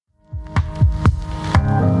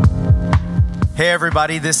Hey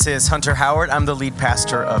everybody, this is Hunter Howard. I'm the lead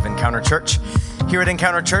pastor of Encounter Church. Here at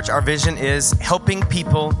Encounter Church, our vision is helping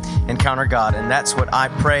people encounter God, and that's what I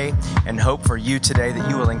pray and hope for you today, that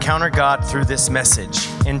you will encounter God through this message.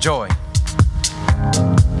 Enjoy.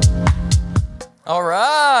 All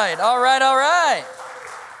right.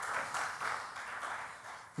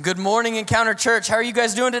 Good morning, Encounter Church. How are you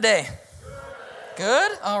guys doing today?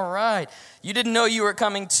 Good? All right. You didn't know you were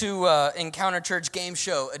coming to Encounter Church Game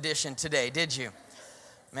Show edition today, did you?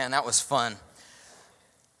 Man, that was fun.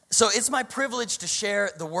 So it's my privilege to share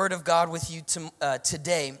the Word of God with you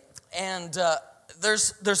today. And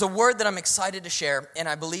there's a word that I'm excited to share, and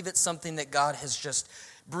I believe it's something that God has just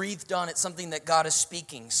breathed on. It's something that God is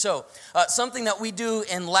speaking. So something that we do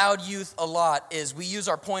in Loud Youth a lot is we use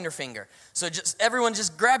our pointer finger. So everyone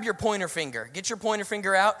just grab your pointer finger. Get your pointer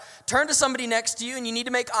finger out. Turn to somebody next to you, and you need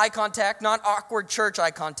to make eye contact, not awkward church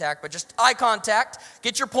eye contact, but just eye contact.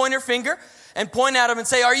 Get your pointer finger and point at them and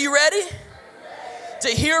say, "Are you ready to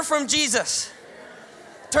hear from Jesus?"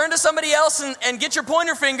 Turn to somebody else and get your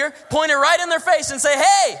pointer finger, point it right in their face and say,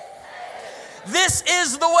 "Hey, this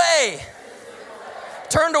is the way."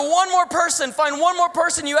 Turn to one more person, find one more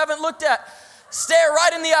person you haven't looked at. Stare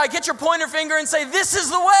right in the eye, get your pointer finger and say, "This is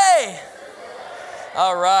the way."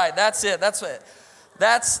 All right, that's it. That's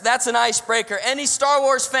an icebreaker. Any Star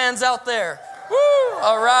Wars fans out there? Woo!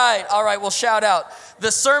 All right, we'll shout out.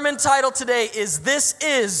 The sermon title today is "This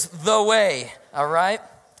is the Way." All right?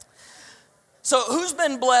 So who's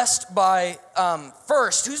been blessed by,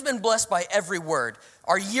 who's been blessed by every word?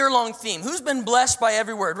 Our year-long theme. Who's been blessed by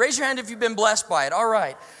every word? Raise your hand if you've been blessed by it. All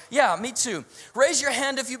right. Yeah, me too. Raise your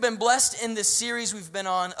hand if you've been blessed in this series we've been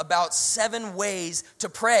on about 7 ways to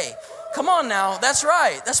pray. Come on now. That's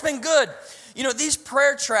right. That's been good. You know, these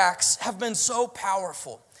prayer tracks have been so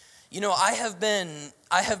powerful. You know, I have been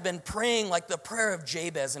praying like the prayer of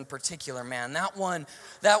Jabez in particular, man. That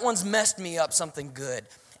one's messed me up something good.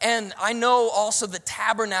 And I know also the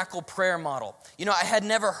tabernacle prayer model. You know, I had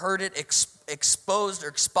never heard it exposed or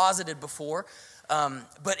exposited before,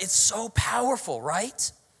 but it's so powerful,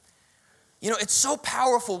 right? You know, it's so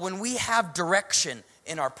powerful when we have direction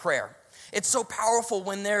in our prayer. It's so powerful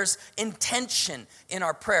when there's intention in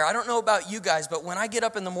our prayer. I don't know about you guys, but when I get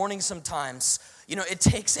up in the morning sometimes, you know, it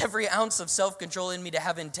takes every ounce of self-control in me to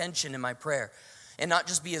have intention in my prayer and not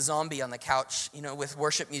just be a zombie on the couch, you know, with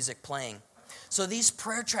worship music playing. So these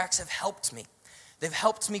prayer tracks have helped me. They've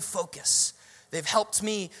helped me focus. They've helped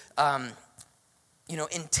me,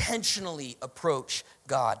 intentionally approach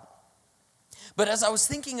God. But as I was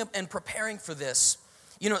thinking of and preparing for this,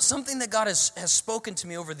 you know, something that God has spoken to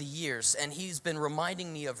me over the years, and he's been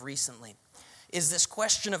reminding me of recently, is this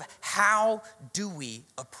question of how do we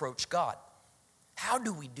approach God? How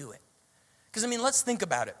do we do it? Because, I mean, let's think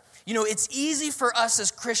about it. You know, it's easy for us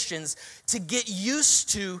as Christians to get used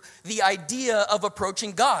to the idea of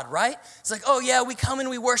approaching God, right? It's like, oh yeah, we come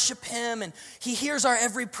and we worship him and he hears our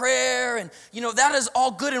every prayer and, you know, that is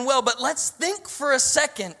all good and well. But let's think for a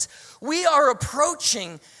second. We are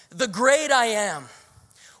approaching the great I am.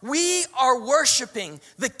 We are worshiping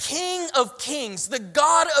the King of Kings, the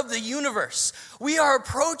God of the universe. We are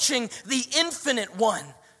approaching the infinite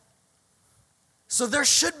one. So there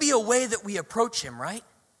should be a way that we approach him, right?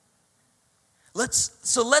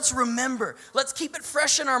 Let's remember, let's keep it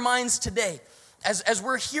fresh in our minds today as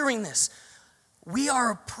we're hearing this. We are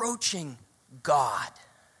approaching God,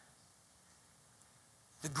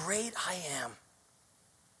 the great I am,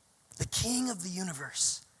 the King of the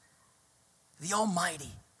universe, the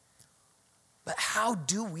Almighty. But how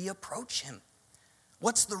do we approach him?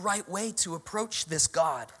 What's the right way to approach this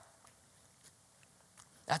God?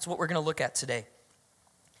 That's what we're going to look at today.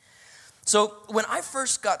 So when I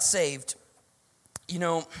first got saved, you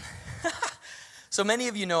know, so many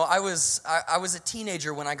of you know I was a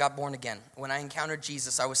teenager when I got born again. When I encountered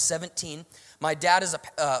Jesus, I was 17. My dad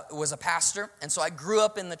was a pastor, and so I grew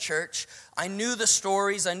up in the church. I knew the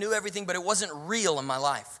stories, I knew everything, but it wasn't real in my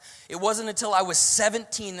life. It wasn't until I was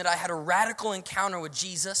 17 that I had a radical encounter with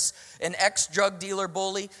Jesus. An ex-drug dealer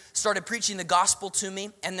bully started preaching the gospel to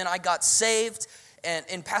me, and then I got saved. And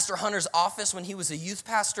in Pastor Hunter's office when he was a youth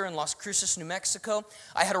pastor in Las Cruces, New Mexico,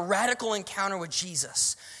 I had a radical encounter with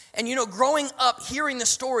Jesus. And you know, growing up, hearing the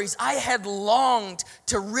stories, I had longed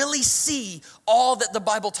to really see all that the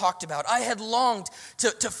Bible talked about. I had longed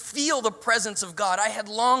to feel the presence of God. I had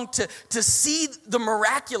longed to see the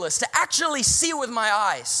miraculous, to actually see it with my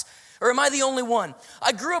eyes. Or am I the only one?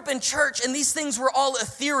 I grew up in church and these things were all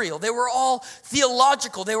ethereal. They were all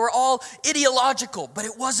theological. They were all ideological, but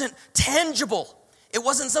it wasn't tangible. It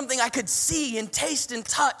wasn't something I could see and taste and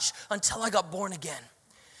touch until I got born again.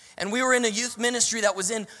 And we were in a youth ministry that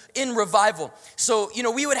was in revival. So,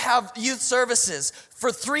 we would have youth services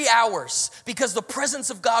for 3 hours because the presence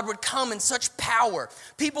of God would come in such power.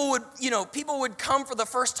 People would come for the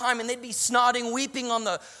first time and they'd be snotting, weeping on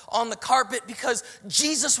the carpet because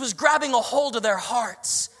Jesus was grabbing a hold of their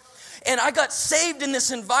hearts. And I got saved in this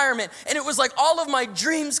environment, and it was like all of my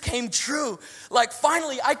dreams came true. Like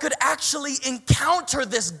finally I could actually encounter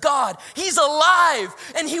this God. He's alive,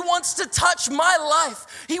 and he wants to touch my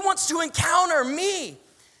life. He wants to encounter me.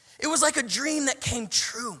 It was like a dream that came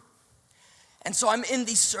true. And so I'm in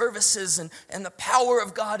these services, and the power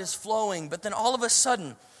of God is flowing. But then all of a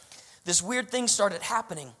sudden, this weird thing started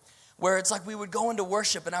happening, where it's like we would go into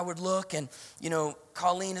worship and I would look and,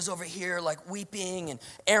 Colleen is over here like weeping and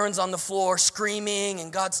Aaron's on the floor screaming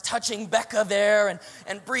and God's touching Becca there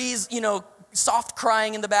and Bree's, soft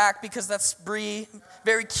crying in the back because that's Bree,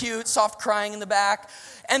 very cute, soft crying in the back.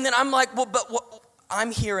 And then I'm like, well, but what?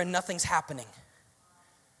 I'm here and nothing's happening.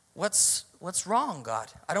 What's wrong, God?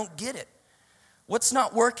 I don't get it. What's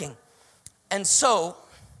not working? And so,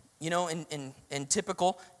 in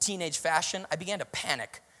typical teenage fashion, I began to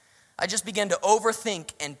panic. I just began to overthink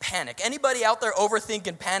and panic. Anybody out there overthink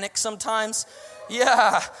and panic sometimes?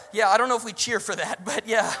 Yeah, I don't know if we cheer for that, but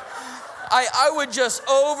yeah. I would just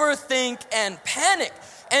overthink and panic.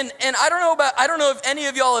 And I don't know if any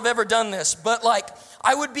of y'all have ever done this, but like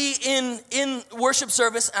I would be in worship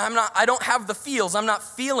service and I don't have the feels. I'm not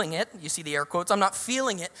feeling it. You see the air quotes, I'm not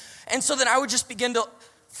feeling it. And so then I would just begin to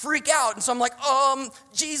freak out. And so I'm like,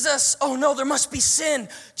 Jesus, oh no, there must be sin.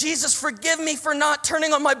 Jesus, forgive me for not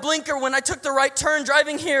turning on my blinker when I took the right turn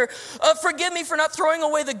driving here. Forgive me for not throwing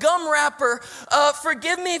away the gum wrapper.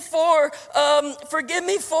 Forgive me for,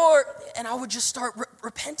 and I would just start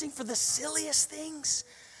repenting for the silliest things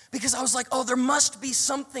because I was like, there must be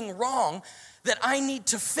something wrong that I need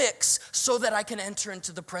to fix so that I can enter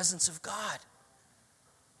into the presence of God.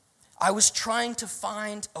 I was trying to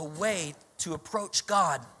find a way to approach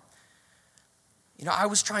God. I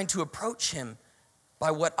was trying to approach him by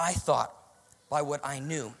what I thought, by what I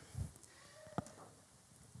knew.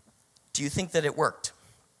 Do you think that it worked?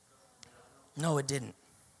 No, it didn't.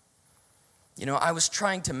 I was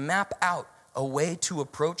trying to map out a way to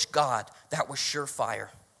approach God that was surefire.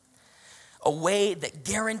 A way that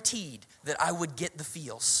guaranteed that I would get the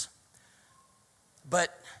feels. But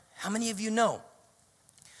how many of you know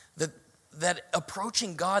that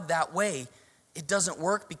approaching God that way, it doesn't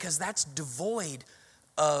work because that's devoid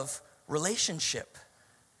of relationship.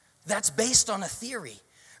 That's based on a theory,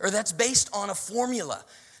 or that's based on a formula.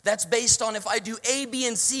 That's based on if I do A, B,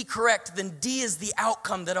 and C correct, then D is the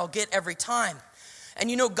outcome that I'll get every time. And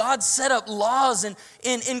God set up laws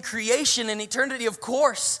in creation and eternity, of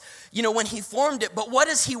course, when he formed it. But what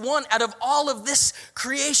does he want out of all of this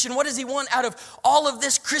creation? What does he want out of all of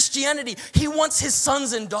this Christianity? He wants his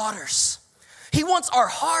sons and daughters. He wants our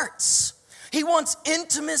hearts. He wants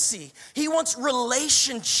intimacy. He wants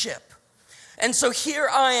relationship. And so here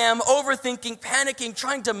I am overthinking, panicking,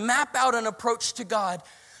 trying to map out an approach to God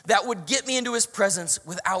that would get me into his presence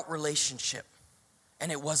without relationship. And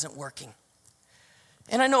it wasn't working.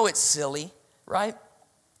 And I know it's silly, right?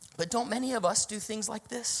 But don't many of us do things like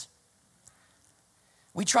this?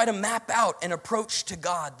 We try to map out an approach to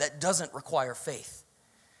God that doesn't require faith.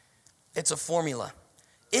 It's a formula.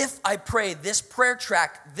 If I pray this prayer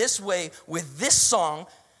track this way with this song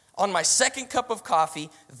on my second cup of coffee,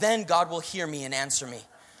 then God will hear me and answer me.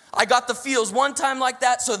 I got the feels one time like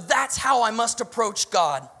that, so that's how I must approach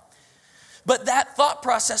God. But that thought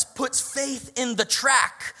process puts faith in the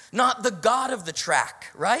track, not the God of the track,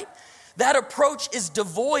 right? That approach is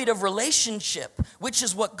devoid of relationship, which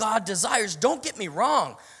is what God desires. Don't get me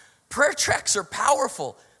wrong. Prayer tracks are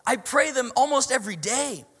powerful. I pray them almost every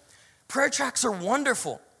day. Prayer tracks are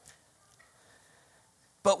wonderful.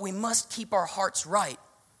 But we must keep our hearts right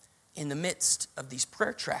in the midst of these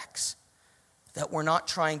prayer tracks, that we're not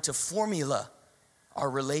trying to formula our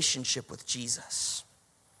relationship with Jesus.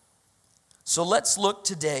 So let's look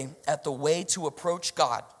today at the way to approach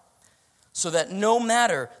God so that no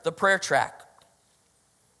matter the prayer track,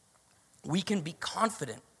 we can be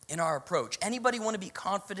confident in our approach. Anybody want to be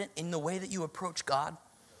confident in the way that you approach God?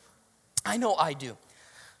 I know I do.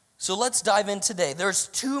 So let's dive in today. There's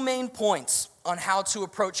two main points on how to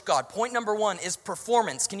approach God. Point number one is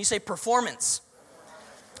performance. Can you say performance?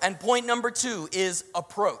 And point number two is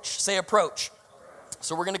approach. Say approach.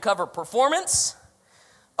 So we're going to cover performance,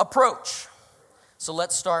 approach. So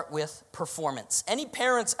let's start with performance. Any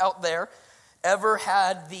parents out there ever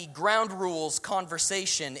had the ground rules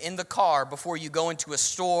conversation in the car before you go into a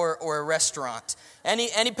store or a restaurant?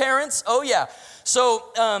 Any parents? Oh yeah.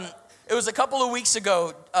 So It was a couple of weeks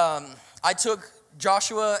ago. I took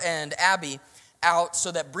Joshua and Abby out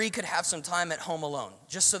so that Bree could have some time at home alone,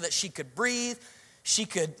 just so that she could breathe, she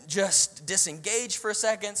could just disengage for a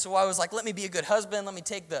second. So I was like, let me be a good husband. Let me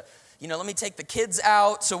take the kids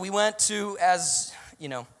out. So we went to, as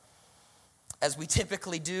we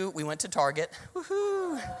typically do, we went to Target.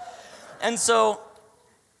 Woohoo! And so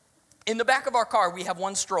in the back of our car, we have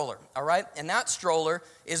one stroller, all right? And that stroller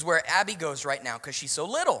is where Abby goes right now because she's so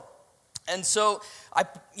little. And so I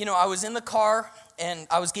was in the car and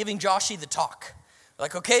I was giving Joshy the talk.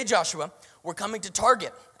 Like, okay, Joshua, we're coming to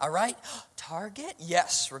Target, all right? Target?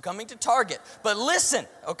 Yes, we're coming to Target. But listen,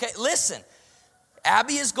 okay, listen.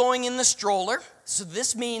 Abby is going in the stroller, so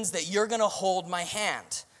this means that you're going to hold my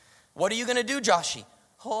hand. What are you going to do, Joshy?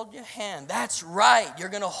 Hold your hand. That's right. You're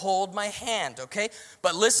going to hold my hand, okay?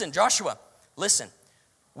 But listen, Joshua, listen.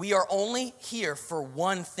 We are only here for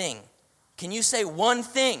one thing. Can you say one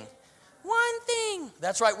thing? One thing.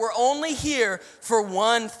 That's right. We're only here for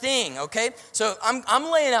one thing, okay? So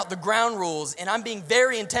I'm laying out the ground rules, and I'm being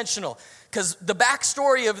very intentional because the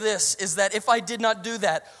backstory of this is that if I did not do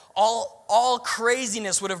that, all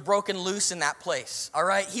craziness would have broken loose in that place, all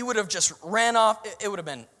right? He would have just ran off. It would have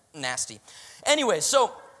been nasty. Anyway,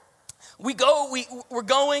 so we're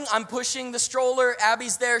going, I'm pushing the stroller,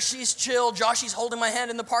 Abby's there, she's chill, Joshy's holding my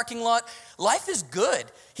hand in the parking lot. Life is good.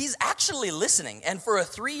 He's actually listening, and for a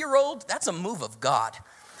 3-year-old, that's a move of God,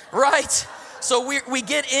 right? So we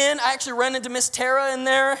get in, I actually ran into Miss Tara in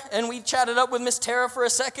there, and we chatted up with Miss Tara for a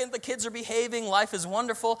second. The kids are behaving, life is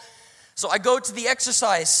wonderful. So I go to the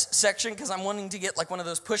exercise section because I'm wanting to get like one of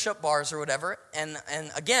those push-up bars or whatever, and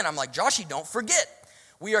again, I'm like, Joshy, don't forget,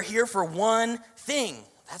 we are here for one thing.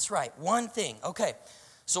 That's right, one thing. Okay,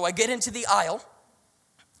 so I get into the aisle,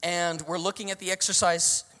 and we're looking at the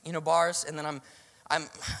exercise, bars, and then I'm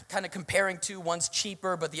kind of comparing two. One's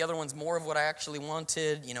cheaper, but the other one's more of what I actually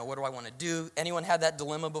wanted. What do I want to do? Anyone had that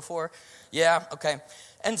dilemma before? Yeah, okay.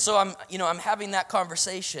 And so I'm having that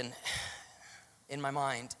conversation in my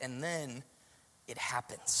mind, and then it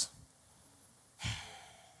happens.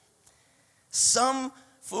 Some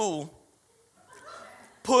fool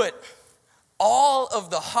put all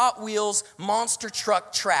of the Hot Wheels monster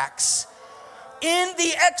truck tracks in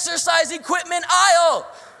the exercise equipment aisle.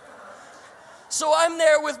 So I'm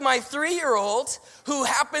there with my 3-year-old who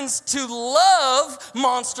happens to love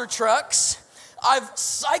monster trucks. I've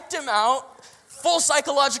psyched him out. Full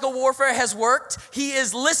psychological warfare has worked. He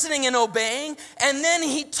is listening and obeying. And then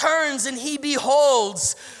he turns and he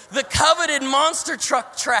beholds the coveted monster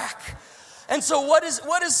truck track. And so what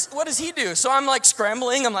does he do? So I'm like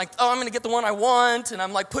scrambling. I'm like, I'm going to get the one I want. And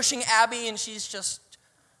I'm like pushing Abby, and she's just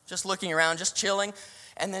looking around, just chilling.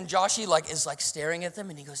 And then Joshy is staring at them,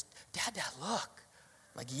 and he goes, Dad, look.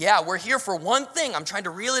 I'm like, yeah, we're here for one thing. I'm trying to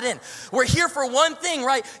reel it in. We're here for one thing,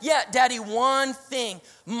 right? Yeah, Daddy, one thing.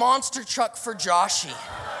 Monster truck for Joshy.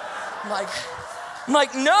 I'm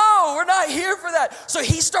like, no, we're not here for that. So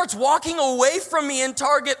he starts walking away from me in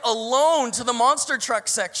Target alone to the monster truck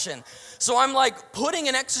section. So I'm like putting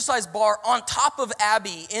an exercise bar on top of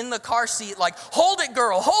Abby in the car seat, like, hold it,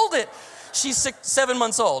 girl, hold it. She's 7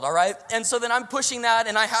 months old, all right? And so then I'm pushing that,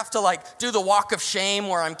 and I have to do the walk of shame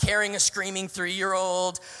where I'm carrying a screaming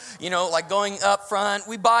 3-year-old, going up front.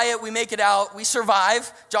 We buy it, we make it out, we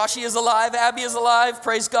survive. Joshy is alive, Abby is alive,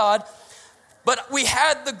 praise God. But we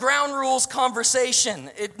had the ground rules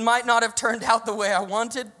conversation. It might not have turned out the way I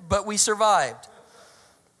wanted, but we survived.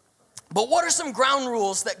 But what are some ground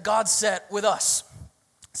rules that God set with us?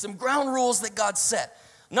 Some ground rules that God set.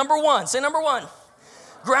 Number one, say number one.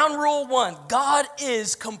 Ground rule 1, God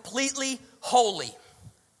is completely holy,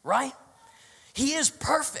 right? He is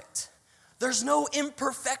perfect. There's no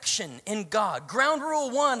imperfection in God. Ground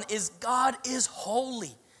rule 1 is God is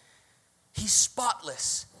holy. He's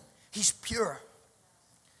spotless. He's pure.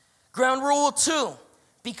 Ground rule 2,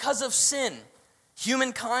 because of sin,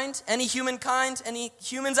 humankind, any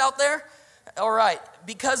humans out there? All right,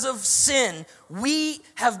 because of sin, we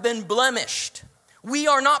have been blemished. We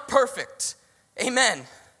are not perfect. Amen.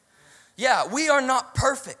 Yeah, we are not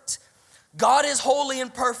perfect. God is holy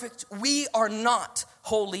and perfect. We are not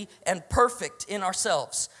holy and perfect in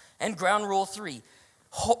ourselves. And ground rule 3,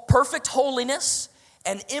 perfect holiness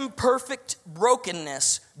and imperfect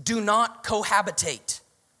brokenness do not cohabitate.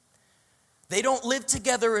 They don't live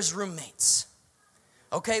together as roommates.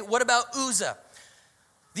 Okay, what about Uzzah?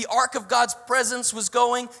 The ark of God's presence was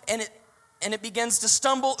going, and it begins to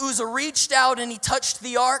stumble. Uzzah reached out and he touched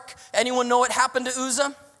the ark. Anyone know what happened to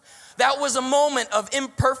Uzzah? That was a moment of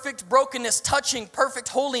imperfect brokenness touching perfect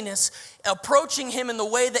holiness, approaching him in the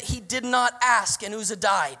way that he did not ask, and Uzzah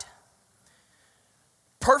died.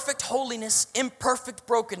 Perfect holiness, imperfect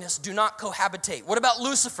brokenness do not cohabitate. What about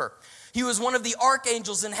Lucifer? He was one of the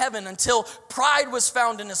archangels in heaven until pride was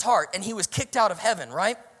found in his heart and he was kicked out of heaven,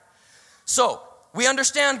 right? So, we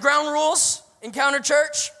understand ground rules, Encounter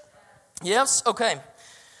Church? Yes? Okay.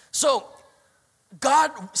 So,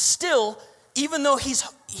 God still, even though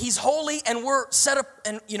he's holy and we're set up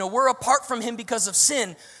and we're apart from him because of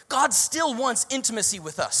sin, God still wants intimacy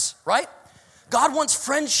with us, right? God wants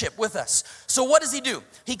friendship with us. So what does he do?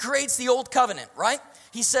 He creates the old covenant, right?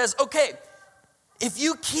 He says, okay, if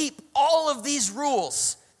you keep all of these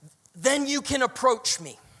rules, then you can approach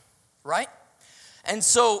me, right? And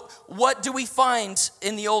so what do we find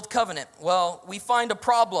in the old covenant? Well, we find a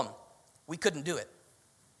problem. We couldn't do it.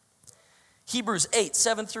 Hebrews 8,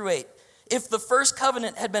 7 through 8. If the first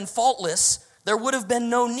covenant had been faultless, there would have been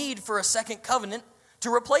no need for a second covenant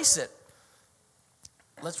to replace it.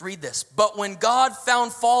 Let's read this. But when God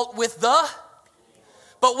found fault with the,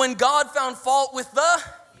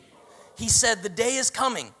 he said, the day is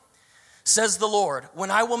coming, says the Lord,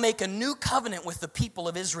 when I will make a new covenant with the people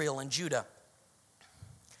of Israel and Judah.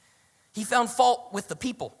 He found fault with the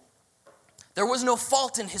people. There was no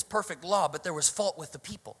fault in his perfect law, but there was fault with the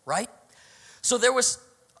people, right? So there was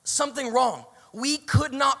something wrong. We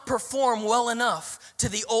could not perform well enough to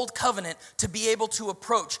the old covenant to be able to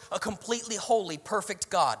approach a completely holy, perfect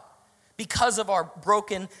God because of our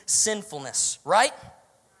broken sinfulness, right?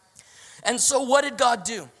 And so what did God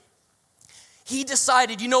do? He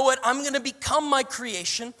decided, you know what? I'm going to become my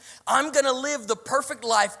creation. I'm going to live the perfect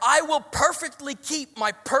life. I will perfectly keep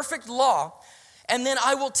my perfect law. And then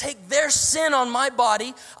I will take their sin on my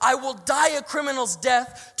body. I will die a criminal's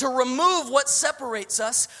death to remove what separates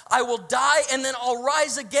us. I will die and then I'll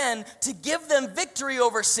rise again to give them victory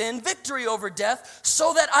over sin, victory over death,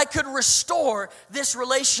 so that I could restore this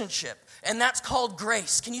relationship. And that's called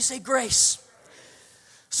grace. Can you say grace?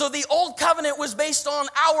 So the old covenant was based on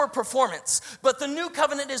our performance, but the new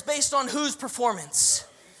covenant is based on whose performance?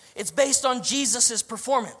 It's based on Jesus'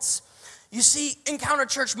 performance. You see, Encounter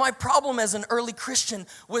Church, my problem as an early Christian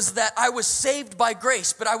was that I was saved by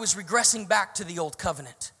grace, but I was regressing back to the old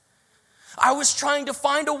covenant. I was trying to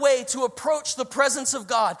find a way to approach the presence of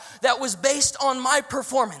God that was based on my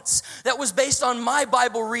performance, that was based on my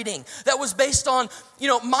Bible reading, that was based on,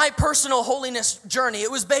 my personal holiness journey.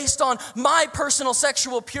 It was based on my personal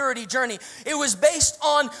sexual purity journey. It was based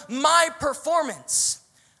on my performance.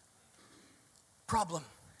 Problem.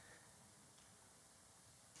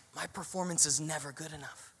 My performance is never good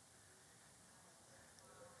enough.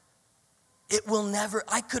 It will never,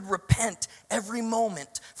 I could repent every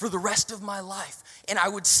moment for the rest of my life, and I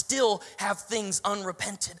would still have things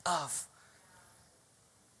unrepented of.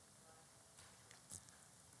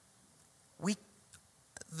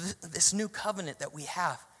 This new covenant that we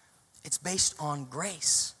have, it's based on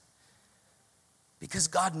grace. Because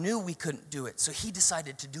God knew we couldn't do it, so he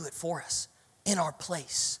decided to do it for us in our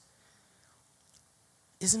place.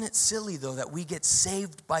 Isn't it silly, though, that we get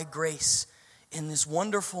saved by grace in this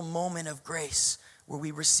wonderful moment of grace where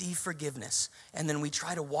we receive forgiveness, and then we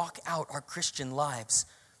try to walk out our Christian lives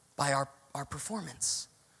by our performance.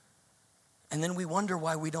 And then we wonder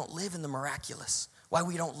why we don't live in the miraculous, why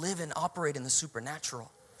we don't live and operate in the supernatural.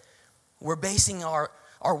 We're basing our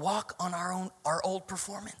walk on our old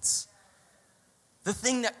performance. The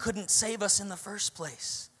thing that couldn't save us in the first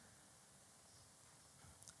place.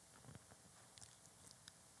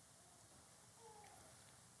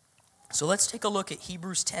 So let's take a look at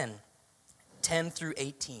Hebrews 10 through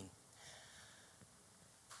 18.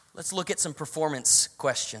 Let's look at some performance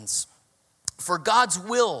questions. For God's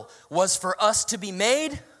will was for us to be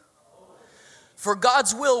made. For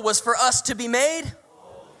God's will was for us to be made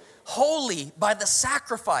holy by the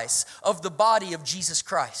sacrifice of the body of Jesus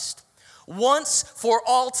Christ, once for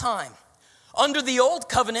all time. Under the old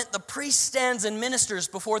covenant, the priest stands and ministers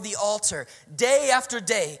before the altar day after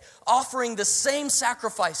day, offering the same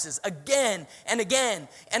sacrifices again and again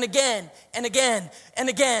and again and again and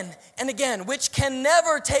again and again, which can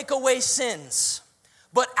never take away sins.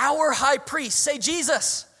 But our high priest, say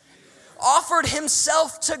Jesus, offered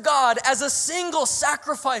himself to God as a single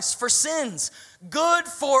sacrifice for sins, good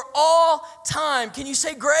for all time. Can you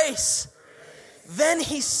say grace? Then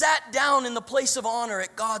he sat down in the place of honor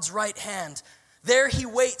at God's right hand. There he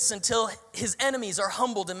waits until his enemies are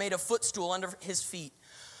humbled and made a footstool under his feet.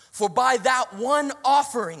 For by that one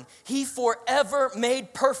offering, he forever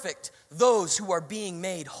made perfect those who are being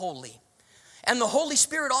made holy. And the Holy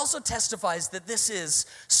Spirit also testifies that this is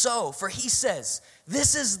so. For he says,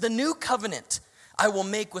 this is the new covenant I will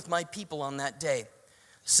make with my people on that day,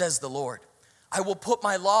 says the Lord. I will put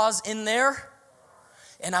my laws in there,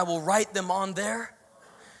 and I will write them on their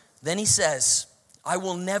Then he says, I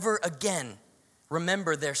will never again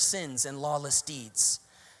remember their sins and lawless deeds.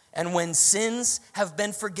 And when sins have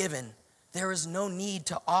been forgiven, there is no need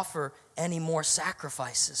to offer any more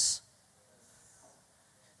sacrifices.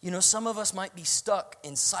 You know, some of us might be stuck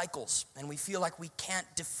in cycles and we feel like we can't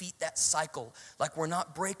defeat that cycle, like we're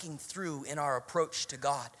not breaking through in our approach to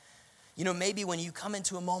God. You know, maybe when you come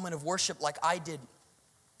into a moment of worship like I did,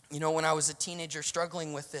 you know, when I was a teenager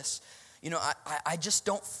struggling with this, you know, I just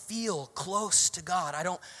don't feel close to God.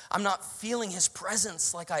 I'm not feeling his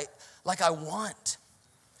presence like I want.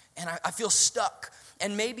 And I feel stuck.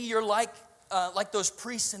 And maybe you're like those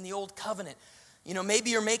priests in the old covenant. You know,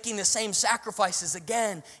 maybe you're making the same sacrifices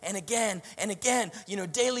again and again and again. You know,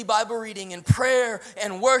 daily Bible reading and prayer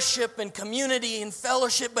and worship and community and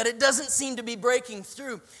fellowship, but it doesn't seem to be breaking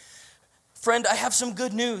through. Friend, I have some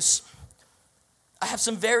good news. I have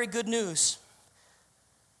some very good news.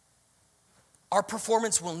 Our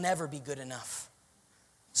performance will never be good enough.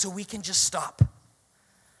 So we can just stop.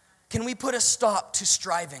 Can we put a stop to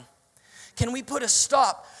striving? Can we put a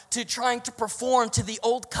stop to trying to perform to the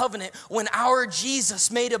old covenant when our Jesus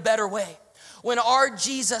made a better way? When our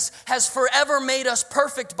Jesus has forever made us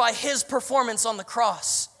perfect by his performance on the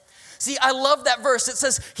cross. See, I love that verse. It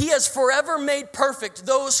says, he has forever made perfect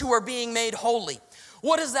those who are being made holy.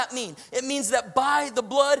 What does that mean? It means that by the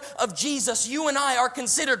blood of Jesus, you and I are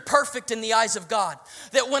considered perfect in the eyes of God.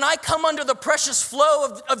 That when I come under the precious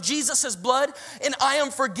flow of Jesus' blood and I am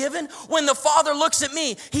forgiven, when the Father looks at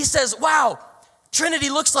me, he says, wow, Trinity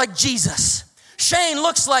looks like Jesus. Shane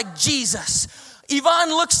looks like Jesus. Yvonne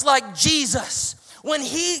looks like Jesus. When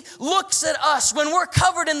he looks at us, when we're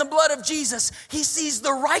covered in the blood of Jesus, he sees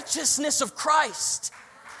the righteousness of Christ.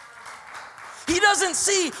 He doesn't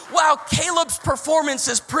see, wow, Caleb's performance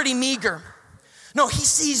is pretty meager. No, he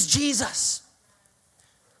sees Jesus.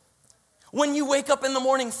 When you wake up in the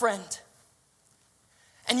morning, friend,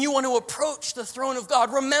 and you want to approach the throne of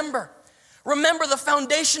God, remember the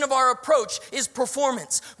foundation of our approach is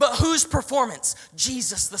performance. But whose performance?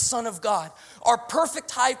 Jesus, the Son of God, our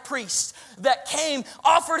perfect high priest that came,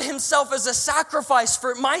 offered himself as a sacrifice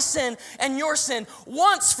for my sin and your sin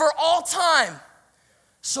once for all time.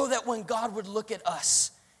 So that when God would look at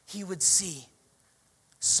us, he would see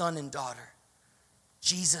son and daughter,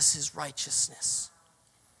 Jesus' righteousness.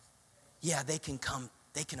 Yeah, they can come,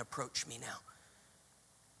 they can approach me now.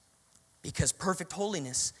 Because perfect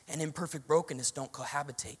holiness and imperfect brokenness don't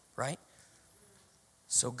cohabitate, right?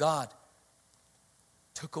 So God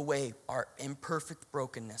took away our imperfect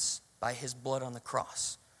brokenness by his blood on the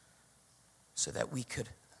cross so that we could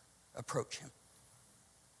approach him.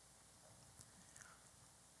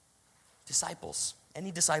 Disciples. Any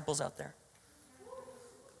disciples out there?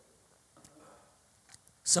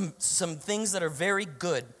 Some things that are very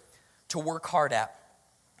good to work hard at.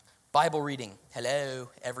 Bible reading. Hello,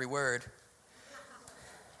 every word.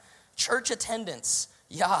 Church attendance.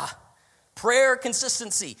 Yeah. Prayer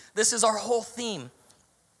consistency. This is our whole theme.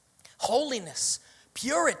 Holiness.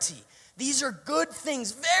 Purity. These are good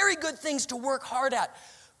things, very good things to work hard at.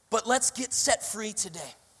 But let's get set free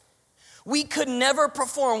today. We could never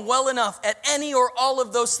perform well enough at any or all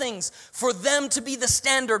of those things for them to be the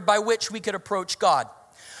standard by which we could approach God.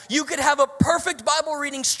 You could have a perfect Bible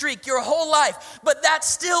reading streak your whole life, but that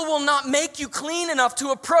still will not make you clean enough to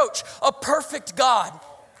approach a perfect God.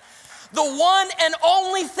 The one and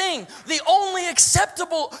only thing, the only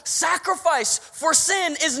acceptable sacrifice for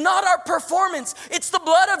sin is not our performance, it's the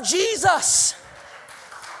blood of Jesus.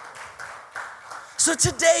 So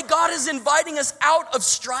today, God is inviting us out of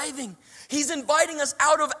striving. He's inviting us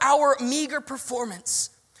out of our meager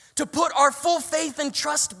performance to put our full faith and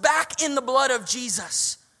trust back in the blood of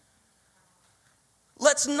Jesus.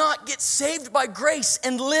 Let's not get saved by grace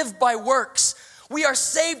and live by works. We are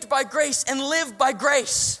saved by grace and live by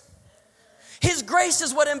grace. His grace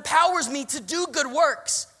is what empowers me to do good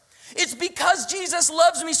works. It's because Jesus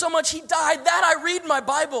loves me so much, he died, that I read my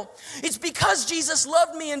Bible. It's because Jesus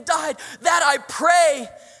loved me and died, that I pray.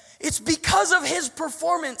 It's because of his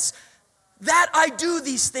performance that I do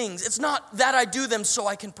these things. It's not that I do them so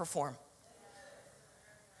I can perform.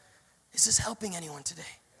 Is this helping anyone today?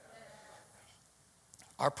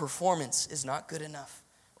 Our performance is not good enough.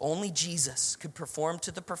 Only Jesus could perform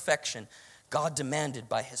to the perfection God demanded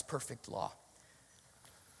by his perfect law.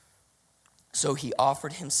 So he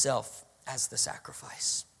offered himself as the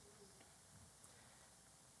sacrifice.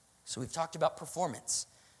 So we've talked about performance.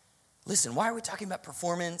 Listen, why are we talking about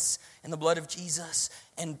performance and the blood of Jesus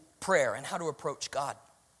and prayer and how to approach God?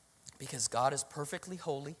 Because God is perfectly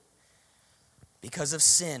holy. Because of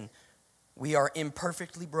sin, we are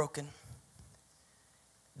imperfectly broken.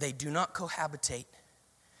 They do not cohabitate.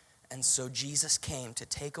 And so Jesus came to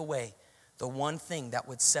take away the one thing that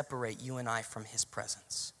would separate you and I from his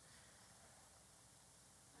presence.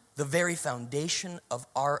 The very foundation of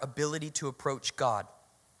our ability to approach God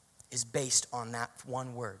is based on that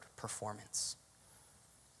one word, performance.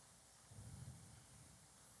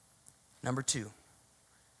 Number 2,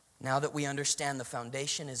 now that we understand the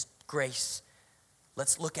foundation is grace,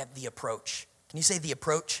 let's look at the approach. Can you say the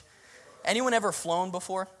approach? Anyone ever flown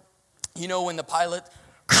before? You know when the pilot...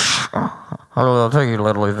 I'll take you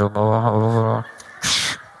literally.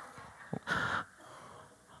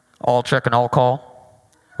 All check and all call.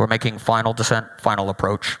 We're making final descent, final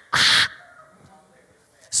approach.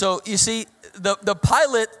 So you see, the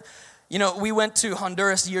pilot, you know, we went to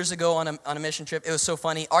Honduras years ago on a mission trip. It was so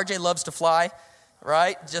funny. RJ loves to fly,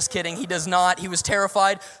 right? Just kidding. He does not. He was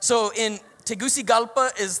terrified. So in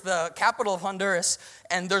Tegucigalpa is the capital of Honduras,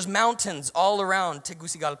 and there's mountains all around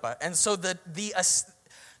Tegucigalpa. And so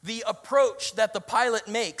the approach that the pilot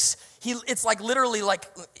makes, it's like literally like,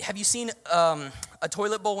 have you seen a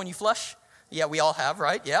toilet bowl when you flush? Yeah, we all have,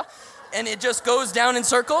 right? Yeah. And it just goes down in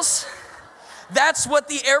circles. That's what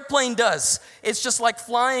the airplane does. It's just like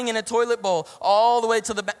flying in a toilet bowl all the way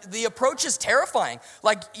to the approach is terrifying.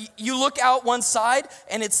 Like you look out one side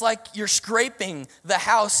and it's like you're scraping the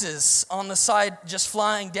houses on the side just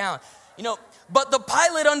flying down. You know, but the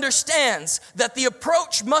pilot understands that the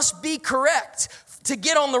approach must be correct to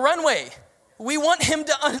get on the runway. We want him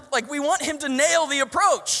to nail the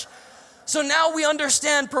approach. So now we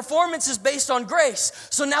understand performance is based on grace.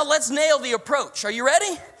 So now let's nail the approach. Are you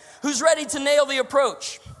ready? Who's ready to nail the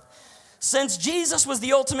approach? Since Jesus was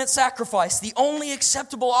the ultimate sacrifice, the only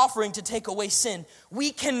acceptable offering to take away sin,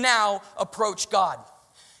 we can now approach God.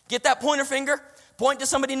 Get that pointer finger, point to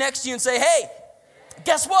somebody next to you and say, hey,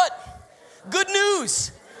 guess what? Good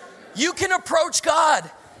news. You can approach God.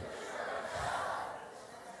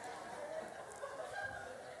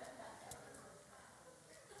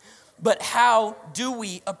 But how do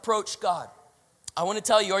we approach God? I want to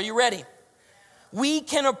tell you, are you ready? We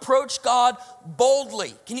can approach God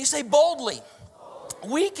boldly. Can you say boldly?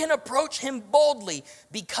 We can approach him boldly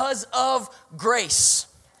because of grace.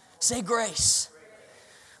 Say grace.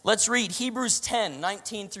 Let's read Hebrews 10,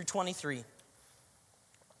 19 through 23.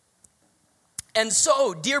 And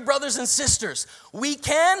so, dear brothers and sisters, we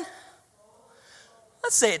can,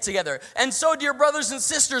 let's say it together. And so, dear brothers and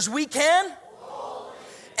sisters, we can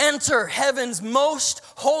enter heaven's most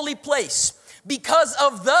holy place because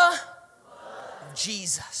of the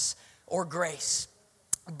Jesus or grace.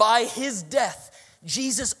 By his death,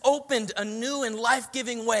 Jesus opened a new and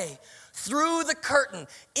life-giving way through the curtain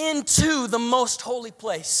into the most holy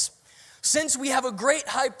place. Since we have a great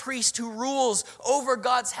high priest who rules over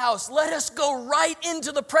God's house, let us go right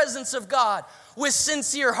into the presence of God with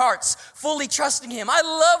sincere hearts, fully trusting him. I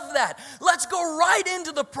love that. Let's go right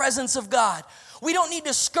into the presence of God. We don't need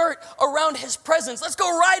to skirt around his presence. Let's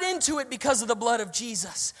go right into it because of the blood of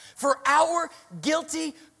Jesus. For our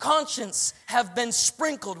guilty conscience have been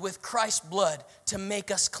sprinkled with Christ's blood to make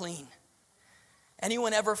us clean.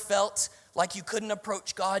 Anyone ever felt like you couldn't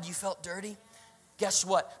approach God? You felt dirty? Guess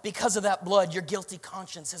what? Because of that blood, your guilty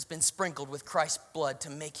conscience has been sprinkled with Christ's blood to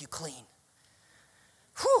make you clean.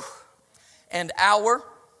 Whew. And our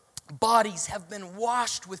bodies have been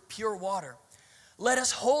washed with pure water. Let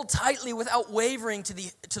us hold tightly without wavering to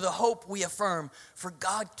the hope we affirm, for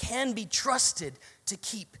God can be trusted to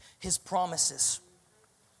keep his promises.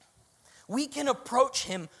 We can approach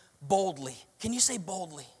him boldly. Can you say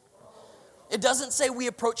boldly? It doesn't say we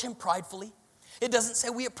approach him pridefully. It doesn't say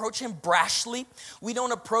we approach him brashly. We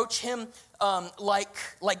don't approach him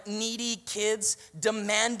like needy kids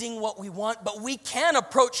demanding what we want, but we can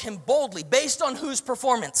approach him boldly based on whose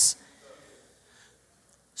performance?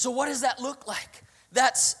 So what does that look like?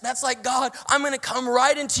 That's like, God, I'm going to come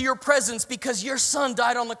right into your presence because your son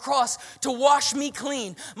died on the cross to wash me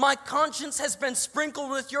clean. My conscience has been sprinkled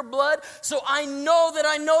with your blood, so I know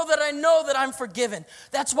that I'm forgiven.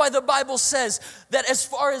 That's why the Bible says that as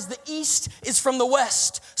far as the east is from the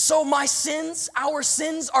west, so our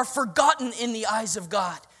sins are forgotten in the eyes of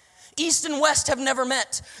God. East and west have never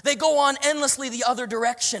met. They go on endlessly the other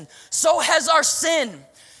direction. So has our sin.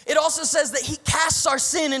 It also says that he casts our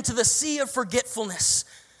sin into the sea of forgetfulness.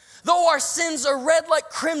 Though our sins are red like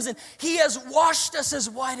crimson, he has washed us as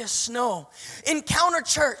white as snow. Encounter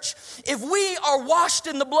Church, if we are washed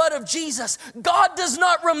in the blood of Jesus, God does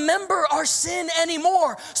not remember our sin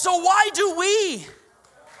anymore. So why do we?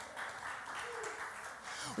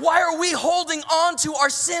 Why are we holding on to our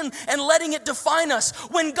sin and letting it define us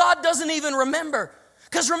when God doesn't even remember?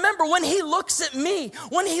 Because remember, when he looks at me,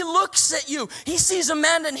 when he looks at you, he sees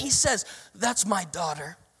Amanda and he says, that's my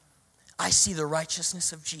daughter. I see the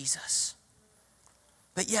righteousness of Jesus.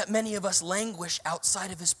 But yet many of us languish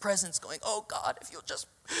outside of his presence going, oh God, if you'll just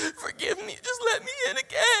forgive me, just let me in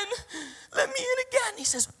again. Let me in again. He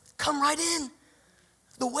says, come right in.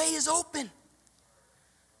 The way is open.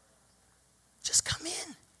 Just come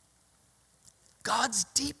in. God's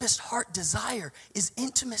deepest heart desire is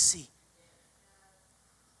intimacy.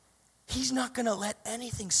 He's not going to let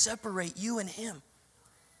anything separate you and him.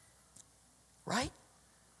 Right?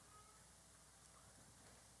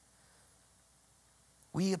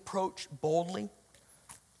 We approach boldly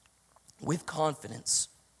with confidence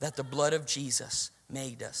that the blood of Jesus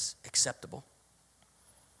made us acceptable.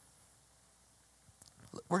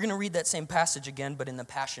 We're going to read that same passage again, but in the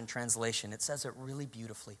Passion Translation. It says it really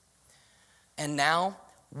beautifully. And now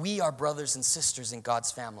we are brothers and sisters in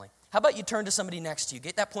God's family. How about you turn to somebody next to you,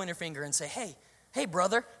 get that pointer finger and say, hey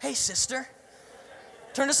brother, hey sister.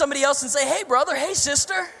 Turn to somebody else and say, hey brother, hey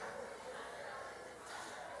sister.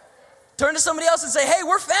 Turn to somebody else and say, hey,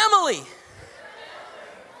 we're family.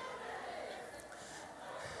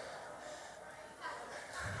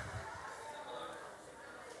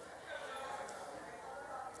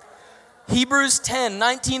 Hebrews 10,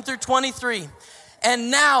 19 through 23.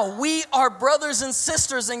 And now we are brothers and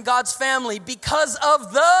sisters in God's family because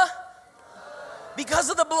of the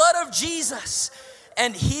blood of Jesus.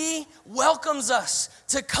 And he welcomes us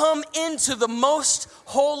to come into the most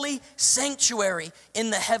holy sanctuary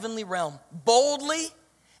in the heavenly realm, boldly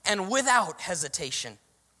and without hesitation.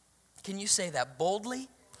 Can you say that? Boldly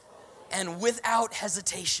and without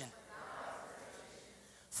hesitation.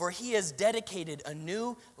 For he has dedicated a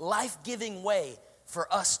new life-giving way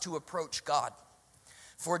for us to approach God.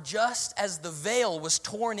 For just as the veil was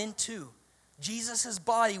torn in two, Jesus'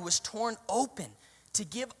 body was torn open to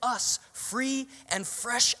give us free and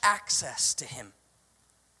fresh access to him.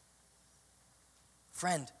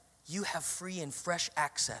 Friend, you have free and fresh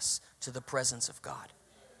access to the presence of God.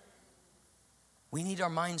 We need our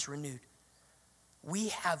minds renewed. We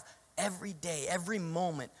have every day, every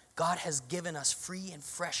moment, God has given us free and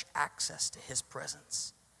fresh access to his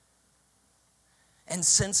presence. And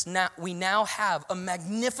since we now have a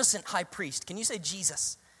magnificent high priest, can you say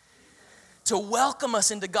Jesus? To welcome us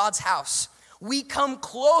into God's house, we come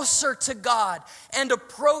closer to God and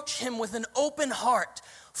approach him with an open heart,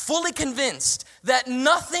 fully convinced that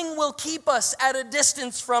nothing will keep us at a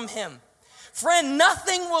distance from him. Friend,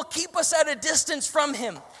 nothing will keep us at a distance from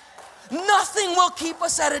him. Nothing will keep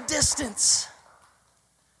us at a distance.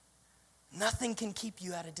 Nothing can keep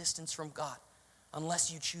you at a distance from God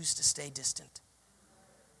unless you choose to stay distant.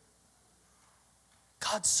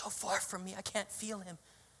 God's so far from me, I can't feel him.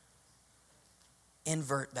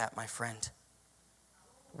 Invert that, my friend.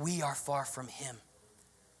 We are far from him.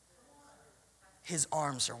 His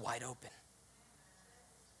arms are wide open.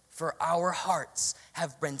 For our hearts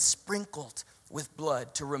have been sprinkled with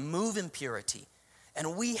blood to remove impurity,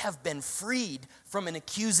 and we have been freed from an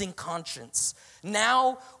accusing conscience.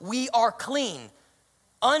 Now we are clean,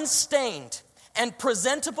 unstained, and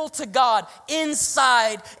presentable to God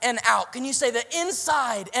inside and out. Can you say that?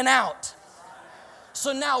 Inside and out.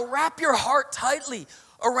 So now wrap your heart tightly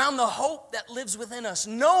around the hope that lives within us,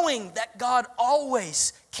 knowing that God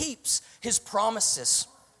always keeps his promises.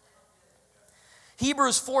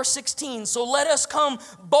 Hebrews 4:16, so let us come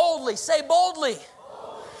boldly, say boldly.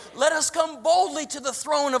 Let us come boldly to the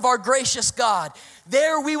throne of our gracious God.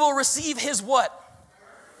 There we will receive his what?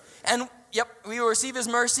 And we will receive his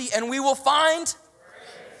mercy, and we will find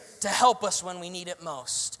grace to help us when we need it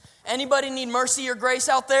most. Anybody need mercy or grace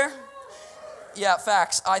out there? Yeah,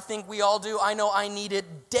 facts. I think we all do. I know I need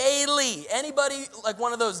it daily. Anybody like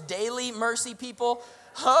one of those daily mercy people?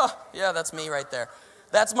 Yeah, that's me right there.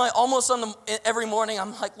 That's my almost every morning.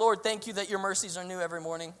 I'm like, Lord, thank you that your mercies are new every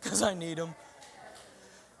morning because I need them.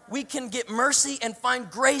 We can get mercy and find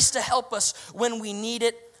grace to help us when we need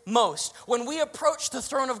it most. When we approach the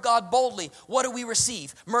throne of God boldly, what do we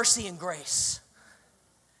receive? Mercy and grace.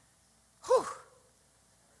 Whew.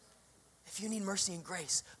 If you need mercy and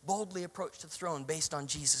grace, boldly approach the throne based on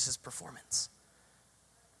Jesus' performance.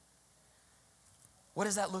 What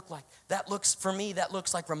does that look like? That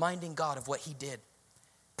looks like reminding God of what he did,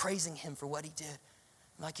 praising him for what he did.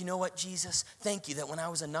 Like, you know what, Jesus? Thank you that when I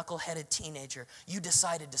was a knuckleheaded teenager, you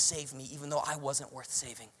decided to save me even though I wasn't worth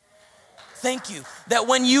saving. Thank you that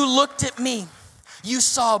when you looked at me, you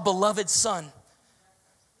saw a beloved son.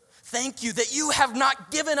 Thank you that you have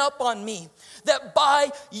not given up on me, that by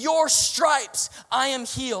your stripes I am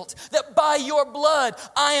healed, that by your blood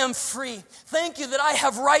I am free. Thank you that I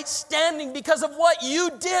have right standing because of what you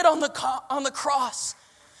did on the cross.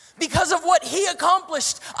 Because of what he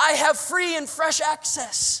accomplished, I have free and fresh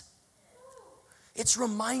access. It's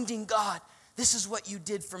reminding God, this is what you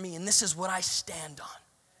did for me and this is what I stand on.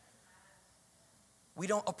 We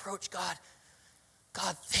don't approach God,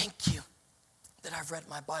 God, thank you that I've read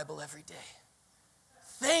my Bible every day.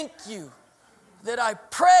 Thank you that I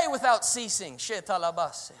pray without ceasing.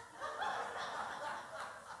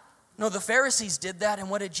 No, the Pharisees did that, and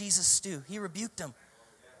what did Jesus do? He rebuked them.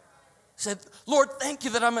 He said, Lord, thank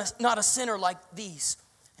you that I'm not a sinner like these.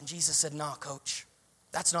 And Jesus said, nah, coach,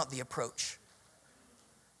 that's not the approach.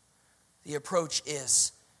 The approach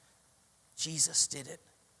is, Jesus did it,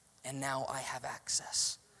 and now I have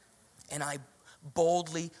access. And I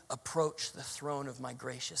boldly approach the throne of my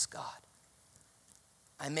gracious God.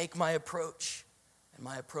 I make my approach, and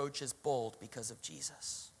my approach is bold because of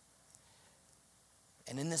Jesus.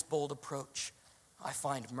 And in this bold approach, I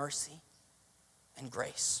find mercy and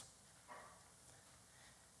grace.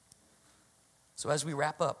 So as we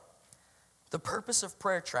wrap up, the purpose of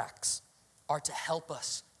prayer tracks are to help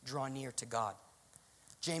us draw near to God.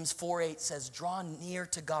 James 4:8 says, draw near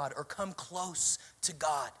to God or come close to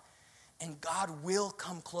God, and God will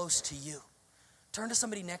come close to you. Turn to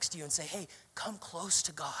somebody next to you and say, hey, come close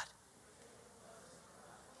to God.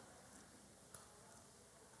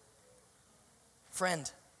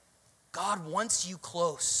 Friend, God wants you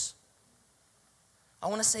close. I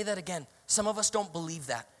want to say that again. Some of us don't believe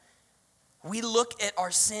that. We look at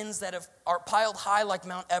our sins that are piled high like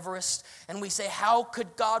Mount Everest, and we say, how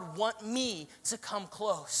could God want me to come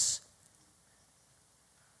close?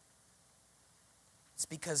 It's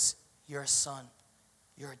because you're a son,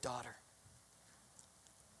 you're a daughter.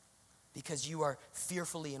 Because you are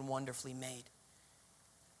fearfully and wonderfully made.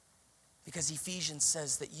 Because Ephesians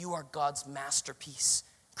says that you are God's masterpiece,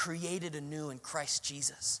 created anew in Christ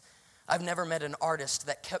Jesus. I've never met an artist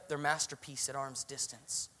that kept their masterpiece at arm's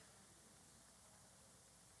distance.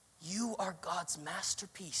 You are God's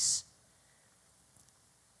masterpiece,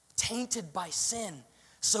 tainted by sin.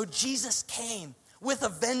 So Jesus came with a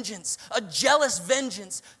vengeance, a jealous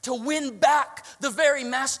vengeance, to win back the very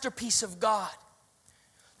masterpiece of God,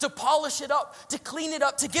 to polish it up, to clean it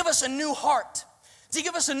up, to give us a new heart, to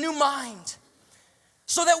give us a new mind,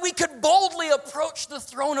 so that we could boldly approach the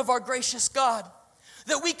throne of our gracious God,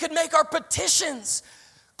 that we could make our petitions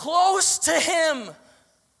close to Him.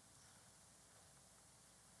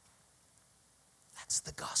 That's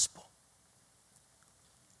the gospel.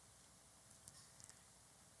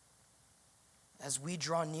 As we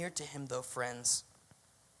draw near to Him, though, friends,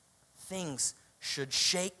 things should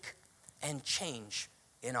shake and change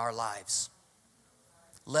in our lives,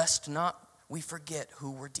 lest not we forget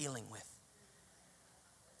who we're dealing with.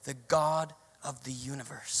 The God of the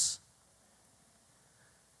universe.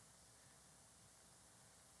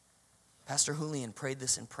 Pastor Julian prayed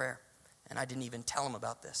this in prayer, and I didn't even tell him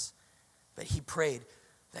about this. But he prayed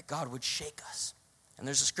that God would shake us. And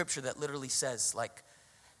there's a scripture that literally says, like,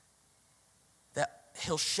 that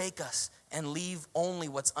He'll shake us and leave only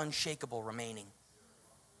what's unshakable remaining.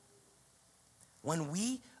 When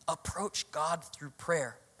we approach God through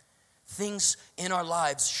prayer, things in our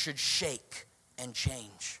lives should shake and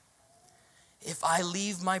change. If I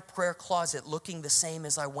leave my prayer closet looking the same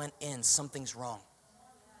as I went in, something's wrong.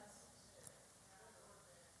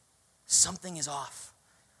 Something is off.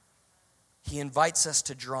 He invites us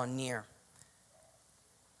to draw near.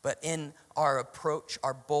 But in our approach,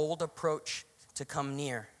 our bold approach to come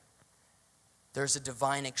near, there's a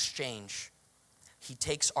divine exchange. He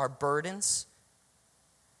takes our burdens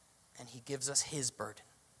and He gives us His burden.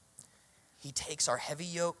 He takes our heavy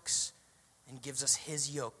yokes and gives us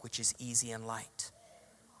His yoke, which is easy and light.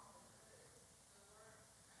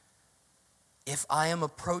 If I am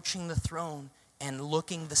approaching the throne and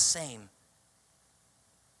looking the same,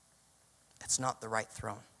 that's not the right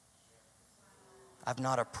throne. I've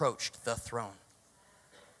not approached the throne.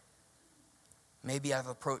 Maybe I've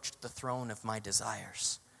approached the throne of my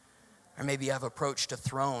desires. Or maybe I've approached a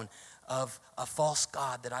throne of a false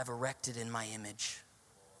god that I've erected in my image.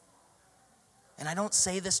 And I don't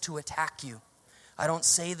say this to attack you. I don't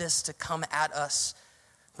say this to come at us.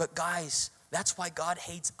 But guys, that's why God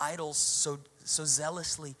hates idols so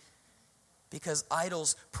zealously. Because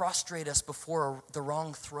idols prostrate us before the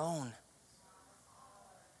wrong throne.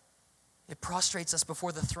 It prostrates us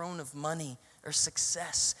before the throne of money or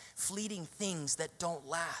success, fleeting things that don't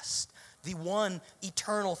last. The one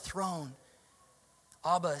eternal throne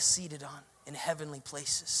Abba is seated on in heavenly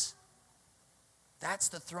places. That's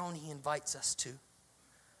the throne He invites us to,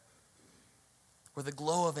 where the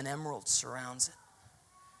glow of an emerald surrounds it.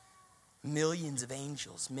 Millions of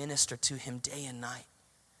angels minister to Him day and night.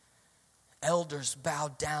 Elders bow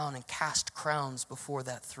down and cast crowns before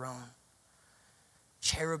that throne.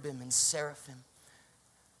 Cherubim and seraphim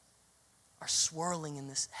swirling in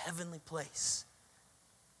this heavenly place.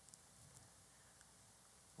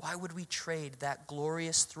 Why would we trade that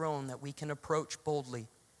glorious throne that we can approach boldly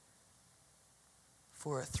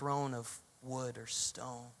for a throne of wood or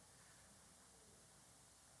stone?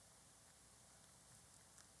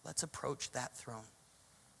 Let's approach that throne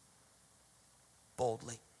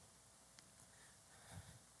boldly.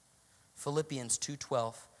 Philippians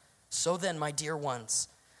 2:12. So then, my dear ones,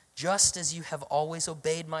 just as you have always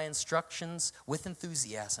obeyed my instructions with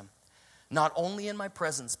enthusiasm, not only in my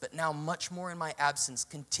presence, but now much more in my absence,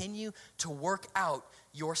 continue to work out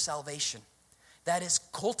your salvation. That is,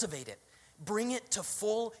 cultivate it. Bring it to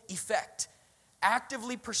full effect.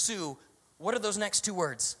 Actively pursue. What are those next two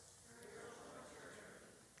words?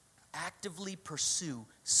 Actively pursue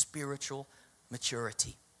spiritual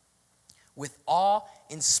maturity. With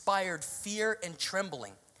awe-inspired fear and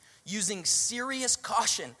trembling, using serious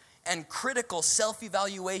caution and critical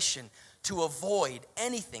self-evaluation to avoid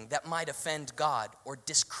anything that might offend God or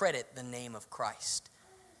discredit the name of Christ.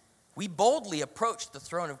 We boldly approach the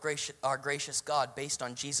throne of our gracious God based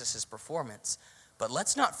on Jesus' performance, but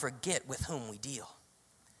let's not forget with whom we deal.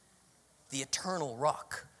 The eternal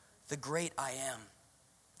rock, the great I am.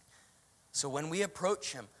 So when we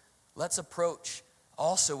approach him, let's approach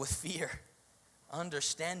also with fear,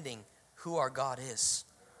 understanding who our God is.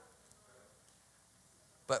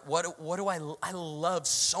 But what do I love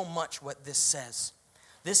so much what this says.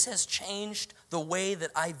 This has changed the way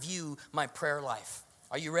that I view my prayer life.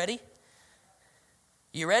 Are you ready?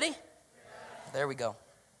 You ready? Yeah. There we go.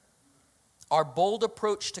 Our bold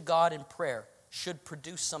approach to God in prayer should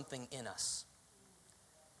produce something in us.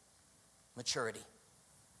 Maturity.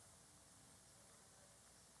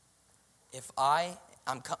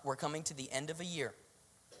 We're coming to the end of a year.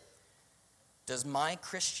 Does my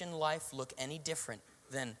Christian life look any different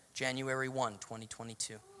than January 1,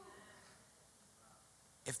 2022?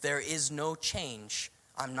 If there is no change,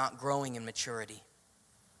 I'm not growing in maturity.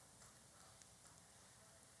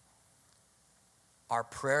 Our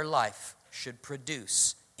prayer life should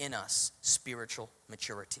produce in us spiritual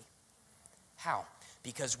maturity. How?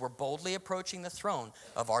 Because we're boldly approaching the throne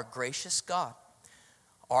of our gracious God,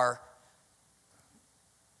 our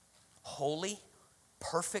holy,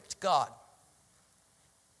 perfect God.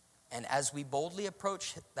 And as we boldly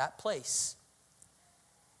approach that place,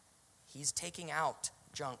 he's taking out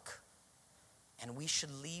junk. And we should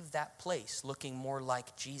leave that place looking more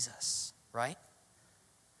like Jesus, right?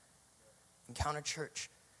 Encounter Church,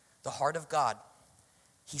 the heart of God,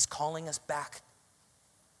 he's calling us back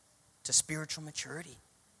to spiritual maturity.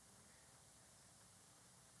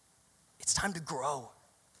 It's time to grow.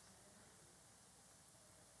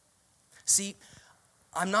 See,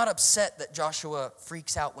 I'm not upset that Joshua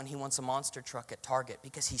freaks out when he wants a monster truck at Target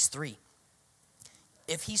because he's 3.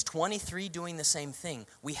 If he's 23 doing the same thing,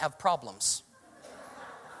 we have problems.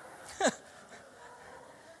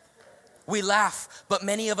 We laugh, but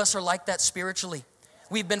many of us are like that spiritually.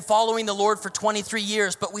 We've been following the Lord for 23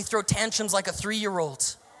 years, but we throw tantrums like a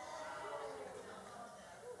 3-year-old.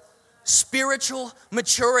 Spiritual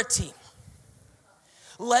maturity.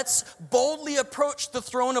 Let's boldly approach the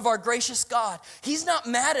throne of our gracious God. He's not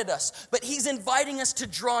mad at us, but he's inviting us to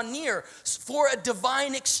draw near for a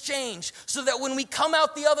divine exchange so that when we come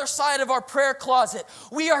out the other side of our prayer closet,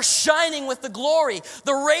 we are shining with the glory,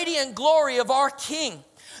 the radiant glory of our King.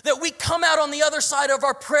 That we come out on the other side of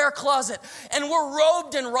our prayer closet and we're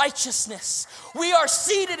robed in righteousness. We are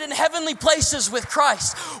seated in heavenly places with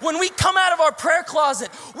Christ. When we come out of our prayer closet,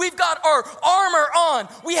 we've got our armor on.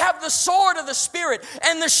 We have the sword of the Spirit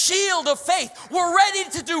and the shield of faith. We're ready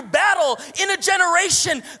to do battle in a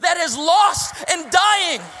generation that is lost and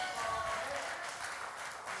dying.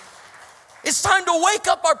 It's time to wake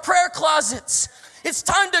up our prayer closets. It's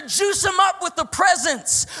time to juice them up with the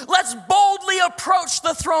presence. Let's boldly approach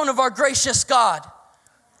the throne of our gracious God.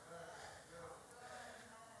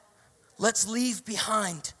 Let's leave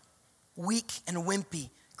behind weak and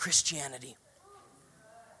wimpy Christianity.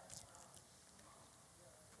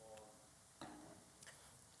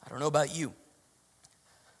 I don't know about you,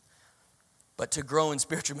 but to grow in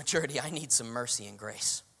spiritual maturity, I need some mercy and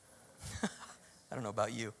grace. I don't know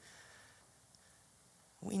about you.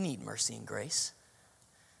 We need mercy and grace.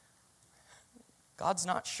 God's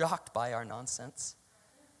not shocked by our nonsense.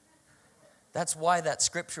 That's why that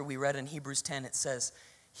scripture we read in Hebrews 10, it says,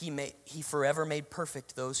 He forever made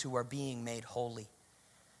perfect those who are being made holy.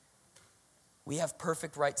 We have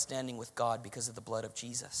perfect right standing with God because of the blood of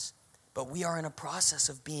Jesus. But we are in a process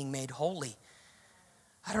of being made holy.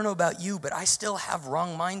 I don't know about you, but I still have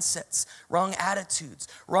wrong mindsets, wrong attitudes,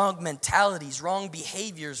 wrong mentalities, wrong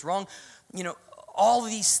behaviors, wrong, all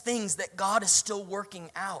these things that God is still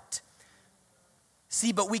working out.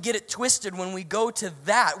 See, but we get it twisted when we go to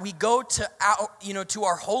that. We go to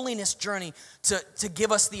our holiness journey to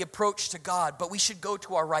give us the approach to God, but we should go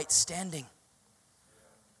to our right standing.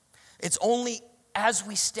 It's only as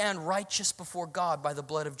we stand righteous before God by the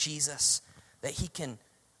blood of Jesus that he can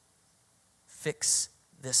fix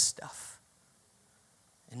this stuff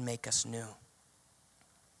and make us new.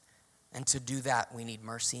 And to do that, we need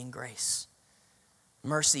mercy and grace.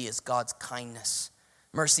 Mercy is God's kindness.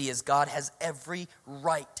 Mercy is God has every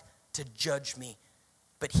right to judge me,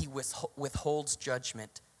 but he withholds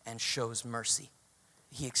judgment and shows mercy.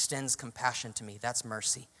 He extends compassion to me. That's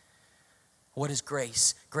mercy. What is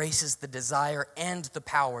grace? Grace is the desire and the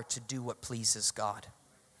power to do what pleases God.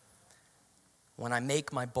 When I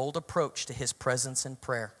make my bold approach to his presence in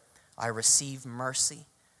prayer, I receive mercy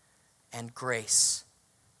and grace,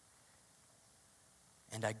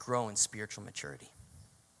 and I grow in spiritual maturity.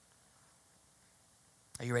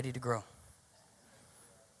 Are you ready to grow?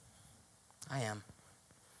 I am.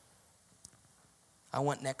 I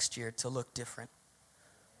want next year to look different.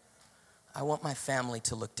 I want my family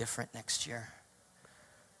to look different next year.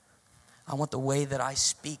 I want the way that I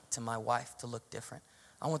speak to my wife to look different.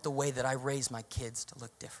 I want the way that I raise my kids to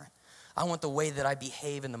look different. I want the way that I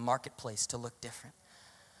behave in the marketplace to look different.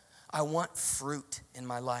 I want fruit in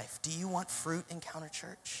my life. Do you want fruit, Encounter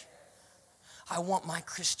Church? I want my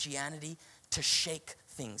Christianity to shake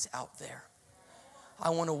things out there.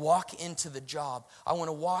 I want to walk into the job. I want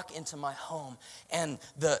to walk into my home and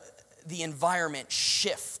the environment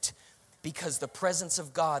shift because the presence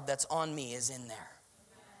of God that's on me is in there.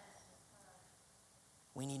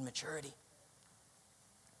 We need maturity.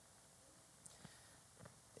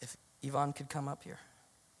 If Yvonne could come up here.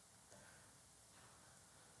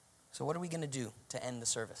 So what are we going to do to end the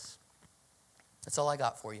service? That's all I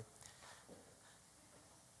got for you.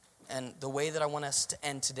 And the way that I want us to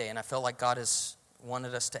end today, and I felt like God has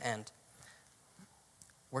wanted us to end,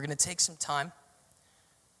 we're going to take some time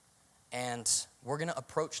and we're going to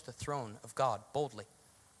approach the throne of God boldly.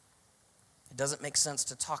 It doesn't make sense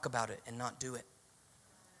to talk about it and not do it.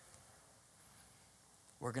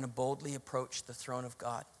 We're going to boldly approach the throne of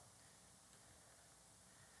God.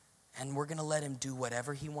 And we're going to let him do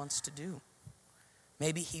whatever he wants to do.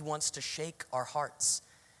 Maybe he wants to shake our hearts,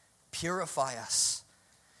 purify us.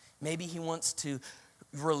 Maybe he wants to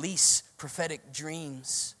release prophetic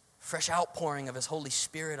dreams, fresh outpouring of his Holy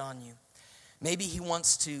Spirit on you. Maybe he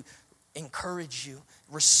wants to encourage you,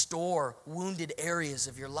 restore wounded areas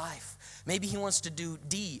of your life. Maybe he wants to do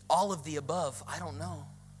all of the above. I don't know.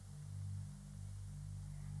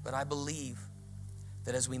 But I believe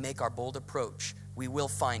that as we make our bold approach, we will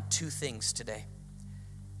find two things today.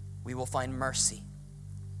 We will find mercy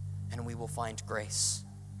and we will find grace.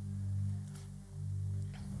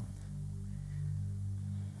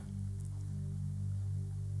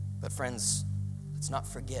 But friends, let's not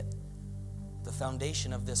forget, the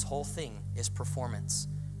foundation of this whole thing is performance.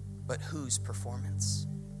 But whose performance?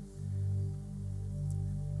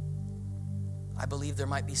 I believe there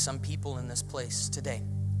might be some people in this place today.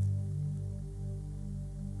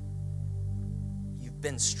 You've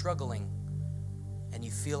been struggling and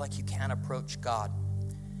you feel like you can't approach God.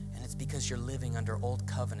 And it's because you're living under old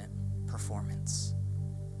covenant performance.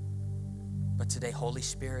 But today, Holy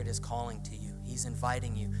Spirit is calling to you. He's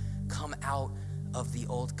inviting you. Come out of the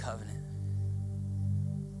old covenant.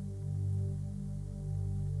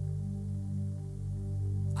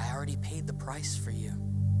 I already paid the price for you.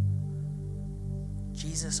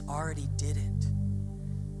 Jesus already did it.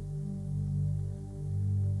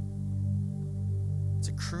 It's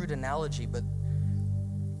a crude analogy, but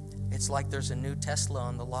it's like there's a new Tesla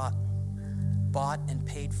on the lot, bought and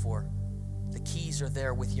paid for. The keys are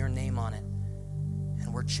there with your name on it,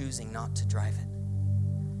 and we're choosing not to drive it.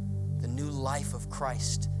 The new life of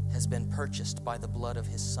Christ has been purchased by the blood of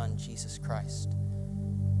his Son, Jesus Christ.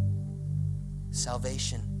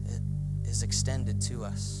 Salvation is extended to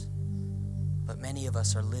us, but many of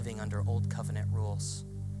us are living under old covenant rules.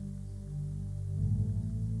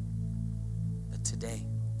 But today,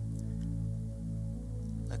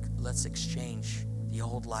 let's exchange the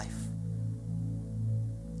old life.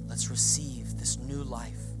 Let's receive this new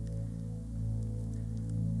life.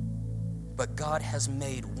 But God has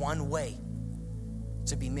made one way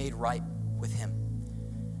to be made right with him.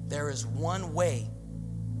 There is one way,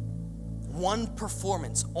 one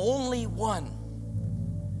performance, only one.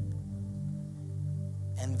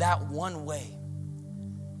 And that one way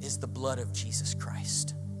is the blood of Jesus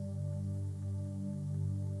Christ.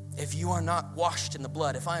 If you are not washed in the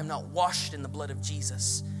blood, if I am not washed in the blood of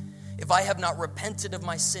Jesus, if I have not repented of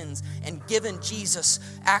my sins and given Jesus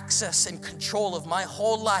access and control of my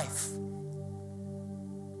whole life,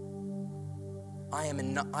 I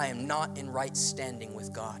am not in right standing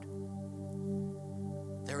with God.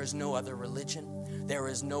 There is no other religion. There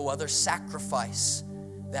is no other sacrifice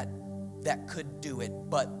that could do it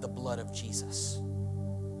but the blood of Jesus.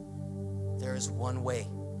 There is one way.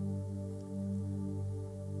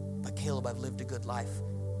 But Caleb, I've lived a good life.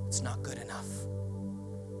 It's not good enough.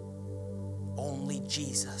 Only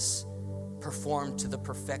Jesus performed to the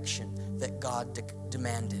perfection that God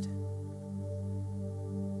demanded.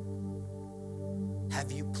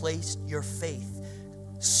 Have you placed your faith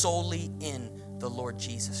solely in the Lord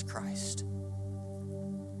Jesus Christ?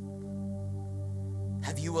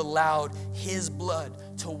 Have you allowed His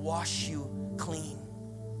blood to wash you clean?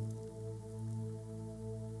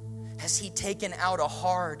 Has He taken out a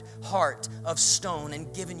hard heart of stone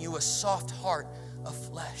and given you a soft heart of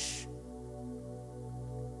flesh?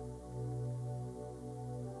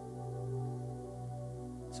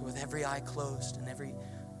 So with every eye closed and every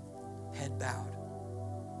head bowed,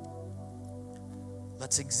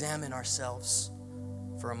 let's examine ourselves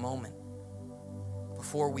for a moment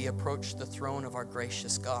before we approach the throne of our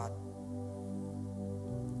gracious God.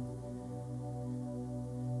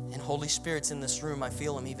 And Holy Spirit's in this room. I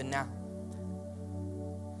feel Him even now.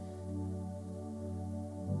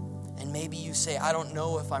 And maybe you say, I don't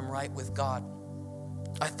know if I'm right with God.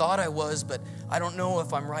 I thought I was, but I don't know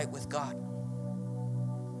if I'm right with God.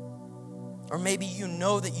 Or maybe you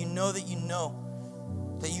know that you've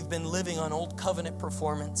been living on old covenant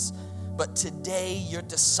performance, but today you're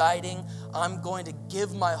deciding, I'm going to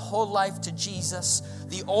give my whole life to Jesus,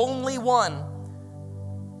 the only one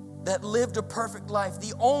that lived a perfect life,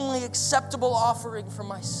 the only acceptable offering for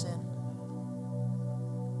my sin.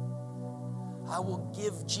 I will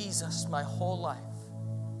give Jesus my whole life.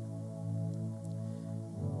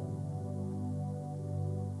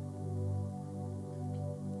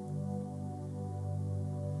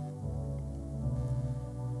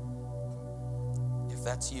 If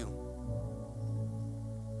that's you,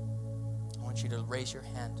 I want you to raise your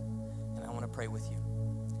hand and I want to pray with you.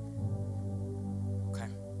 Okay,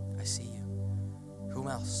 I see you. Who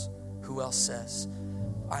else? Who else says,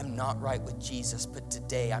 I'm not right with Jesus, but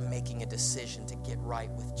today I'm making a decision to get right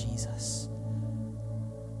with Jesus?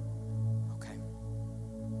 Okay.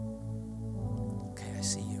 Okay, I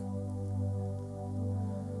see you.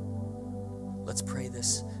 Let's pray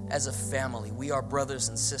this as a family. We are brothers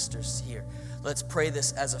and sisters here. Let's pray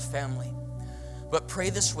this as a family. But pray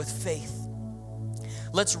this with faith.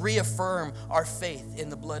 Let's reaffirm our faith in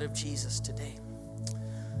the blood of Jesus today.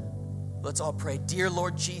 Let's all pray. Dear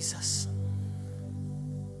Lord Jesus,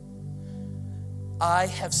 I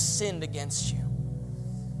have sinned against you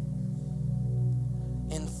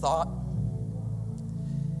in thought,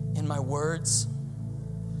 in my words,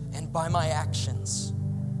 and by my actions.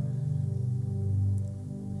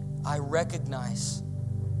 I recognize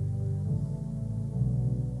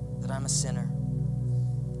that I'm a sinner.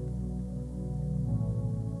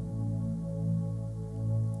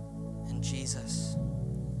 And Jesus,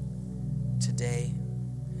 today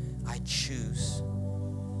I choose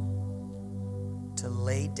to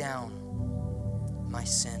lay down my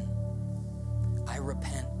sin. I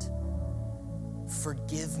repent.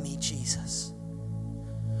 Forgive me, Jesus.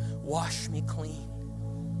 Wash me clean.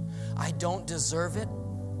 I don't deserve it,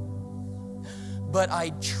 but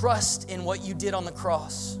I trust in what you did on the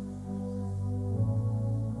cross.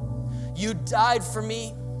 You died for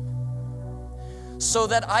me so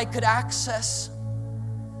that I could access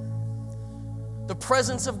the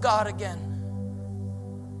presence of God again.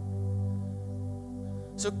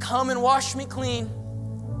 So come and wash me clean.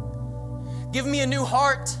 Give me a new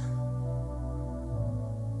heart.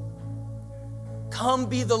 Come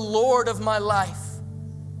be the Lord of my life.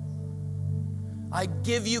 I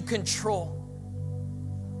give you control.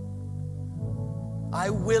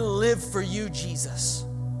 I will live for you, Jesus.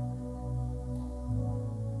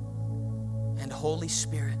 And Holy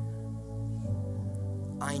Spirit,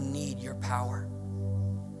 I need your power.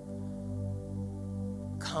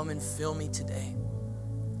 Come and fill me today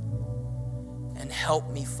and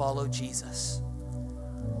help me follow Jesus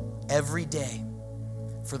every day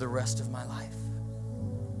for the rest of my life.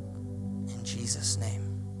 In Jesus'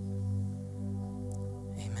 name,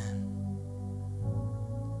 amen.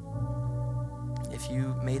 If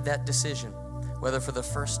you made that decision, whether for the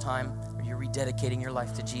first time or you're rededicating your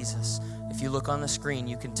life to Jesus, if you look on the screen,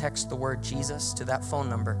 you can text the word Jesus to that phone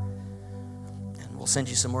number, and we'll send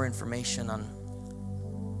you some more information on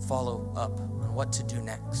follow up on what to do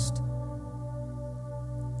next.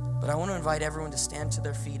 But I want to invite everyone to stand to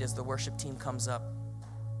their feet as the worship team comes up.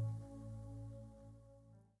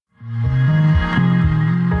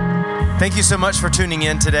 Thank you so much for tuning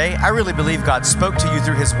in today. I really believe God spoke to you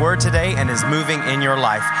through His Word today and is moving in your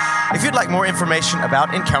life. If you'd like more information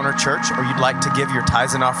about Encounter Church, or you'd like to give your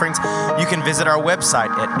tithes and offerings, you can visit our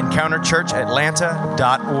website at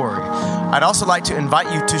encounterchurchatlanta.org. I'd also like to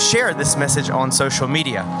invite you to share this message on social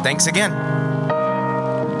media. Thanks again.